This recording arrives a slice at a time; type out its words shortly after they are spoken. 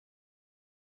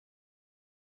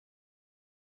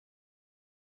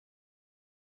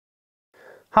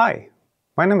Hi,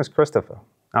 my name is Christopher.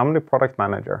 I'm the product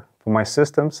manager for my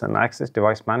Systems and Access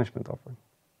Device Management offering.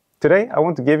 Today, I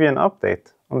want to give you an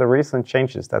update on the recent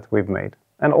changes that we've made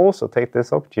and also take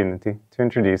this opportunity to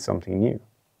introduce something new.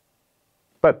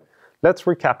 But let's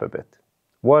recap a bit.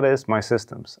 What is My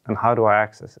Systems and how do I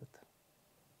access it?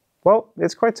 Well,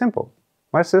 it's quite simple.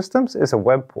 My Systems is a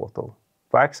web portal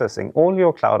for accessing all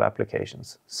your cloud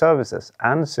applications, services,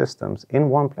 and systems in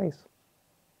one place.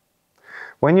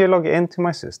 When you log into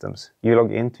My Systems, you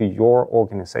log into your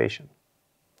organization.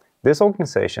 This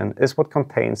organization is what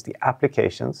contains the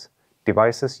applications,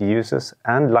 devices, users,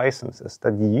 and licenses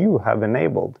that you have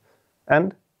enabled,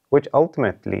 and which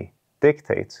ultimately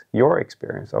dictates your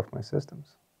experience of My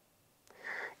Systems.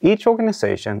 Each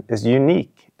organization is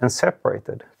unique and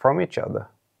separated from each other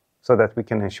so that we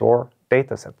can ensure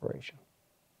data separation.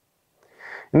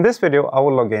 In this video, I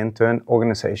will log into an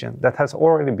organization that has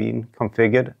already been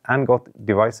configured and got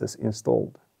devices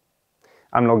installed.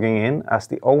 I'm logging in as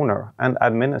the owner and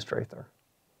administrator.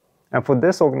 And for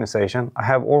this organization, I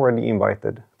have already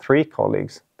invited 3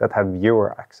 colleagues that have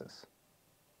viewer access.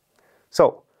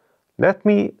 So, let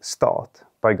me start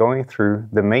by going through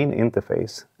the main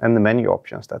interface and the menu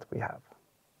options that we have.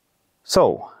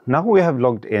 So, now we have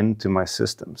logged into My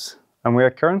Systems, and we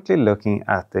are currently looking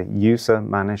at the user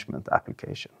management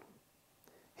application.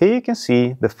 Here you can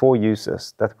see the 4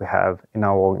 users that we have in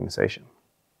our organization.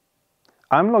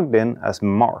 I'm logged in as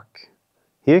Mark.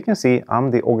 Here you can see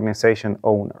I'm the organization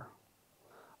owner.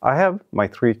 I have my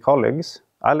 3 colleagues,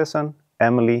 Alison,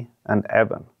 Emily, and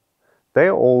Evan. They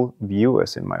are all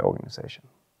viewers in my organization.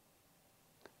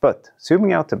 But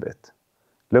zooming out a bit,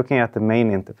 looking at the main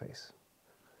interface.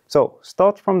 So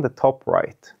start from the top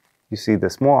right. You see the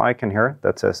small icon here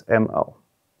that says ML.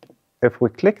 If we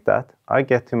click that, I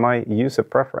get to my user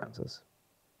preferences.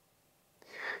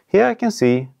 Here I can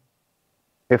see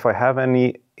if I have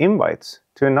any invites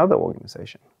to another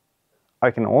organization.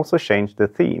 I can also change the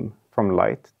theme from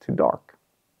light to dark.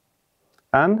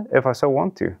 And if I so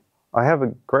want to, I have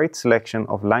a great selection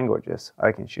of languages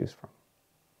I can choose from.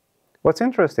 What's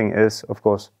interesting is, of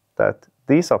course, that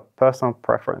these are personal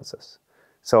preferences.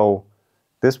 So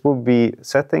this will be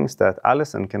settings that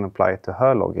Alison can apply to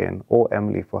her login or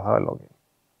Emily for her login.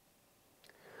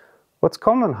 What's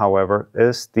common, however,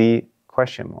 is the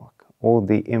question mark or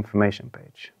the information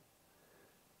page.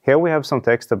 Here we have some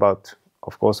text about,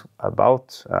 of course,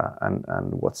 about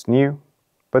and what's new,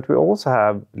 but we also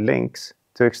have links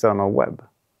to external web.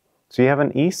 So you have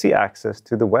an easy access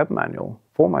to the web manual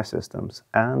for My Systems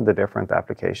and the different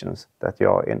applications that you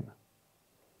are in.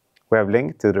 We have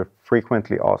linked to the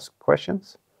frequently asked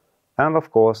questions, and of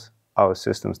course, our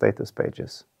system status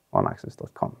pages on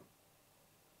access.com.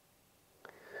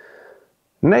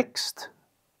 Next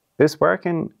is where I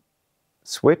can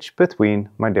switch between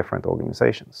my different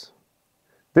organizations.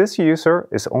 This user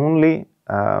is only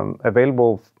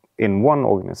available in one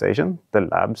organization, the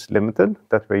Labs Limited,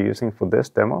 that we're using for this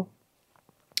demo.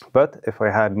 But if I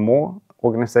had more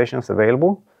organizations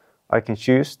available, I can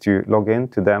choose to log in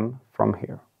to them from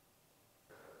here.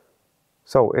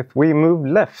 So if we move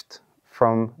left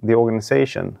from the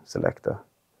organization selector,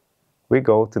 we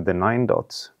go to the 9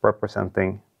 dots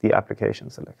representing the application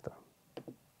selector.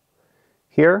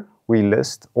 Here we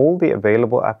list all the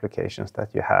available applications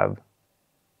that you have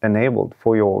enabled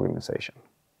for your organization.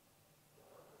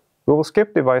 We will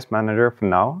skip Device Manager for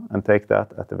now and take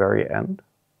that at the very end.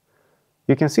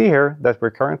 You can see here that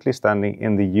we're currently standing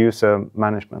in the user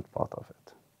management part of it.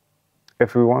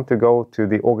 If we want to go to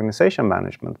the organization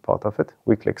management part of it,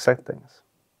 we click Settings.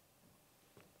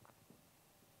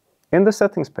 In the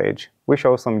Settings page, we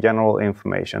show some general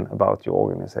information about your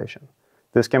organization.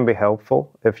 This can be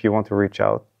helpful if you want to reach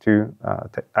out to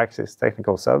Access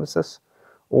Technical Services,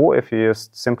 or if you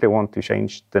just simply want to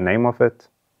change the name of it,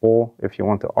 or if you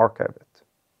want to archive it.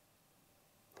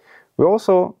 We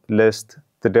also list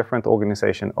the different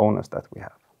organization owners that we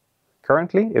have.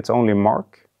 Currently, it's only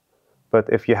Mark. But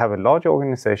if you have a large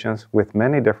organizations with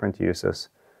many different users,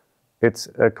 it's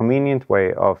a convenient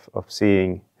way of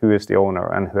seeing who is the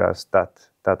owner and who has that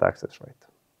access right.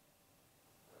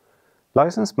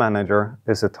 License Manager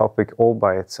is a topic all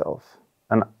by itself,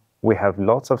 and we have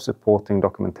lots of supporting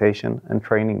documentation and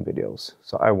training videos,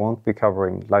 so I won't be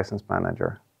covering License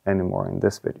Manager anymore in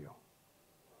this video.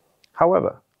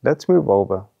 However, let's move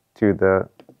over to the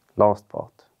last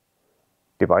part,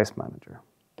 Device Manager.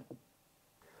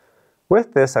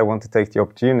 With this, I want to take the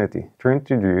opportunity to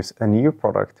introduce a new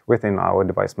product within our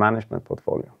device management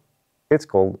portfolio. It's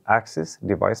called Access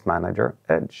Device Manager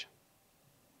Edge.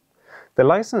 The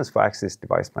license for Access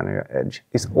Device Manager Edge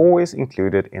is always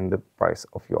included in the price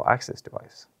of your Access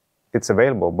device. It's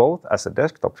available both as a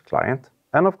desktop client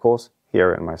and of course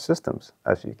here in my systems,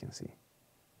 as you can see.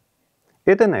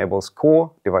 It enables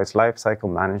core device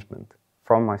lifecycle management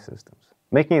from my systems,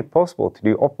 making it possible to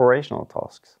do operational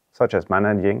tasks such as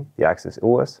managing the Axis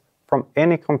OS from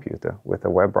any computer with a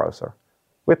web browser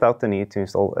without the need to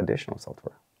install additional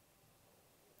software.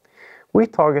 We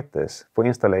target this for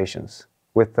installations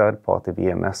with third-party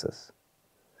VMSs.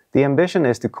 The ambition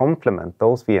is to complement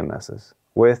those VMSs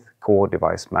with core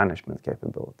device management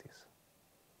capabilities.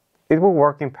 It will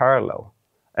work in parallel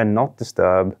and not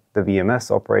disturb the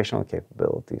VMS operational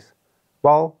capabilities,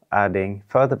 while adding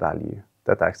further value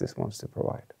that Axis wants to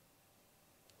provide.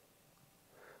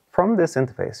 From this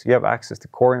interface, you have access to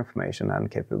core information and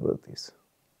capabilities.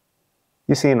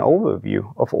 You see an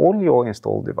overview of all your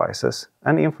installed devices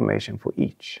and information for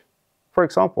each. For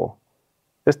example,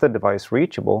 is the device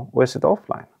reachable or is it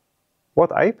offline?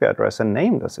 What IP address and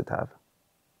name does it have?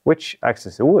 Which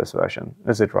Axis OS version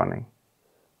is it running?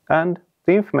 And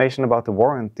the information about the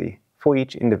warranty for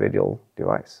each individual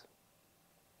device.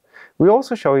 We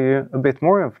also show you a bit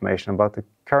more information about the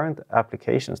current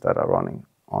applications that are running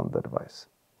on the device.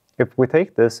 If we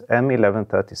take this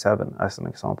M1137 as an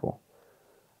example,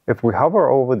 if we hover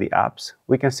over the apps,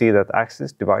 we can see that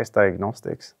Axis Device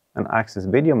Diagnostics and Axis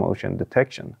Video Motion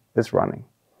Detection is running.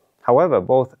 However,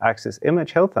 both Axis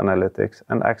Image Health Analytics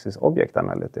and Axis Object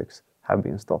Analytics have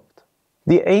been stopped.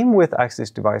 The aim with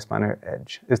Axis Device Manager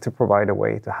Edge is to provide a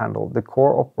way to handle the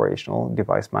core operational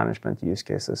device management use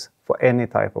cases for any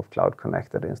type of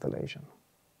cloud-connected installation.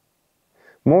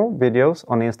 More videos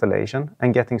on installation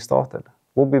and getting started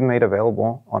will be made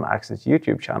available on Axis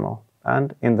YouTube channel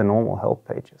and in the normal help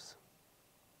pages.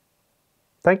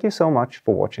 Thank you so much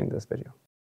for watching this video.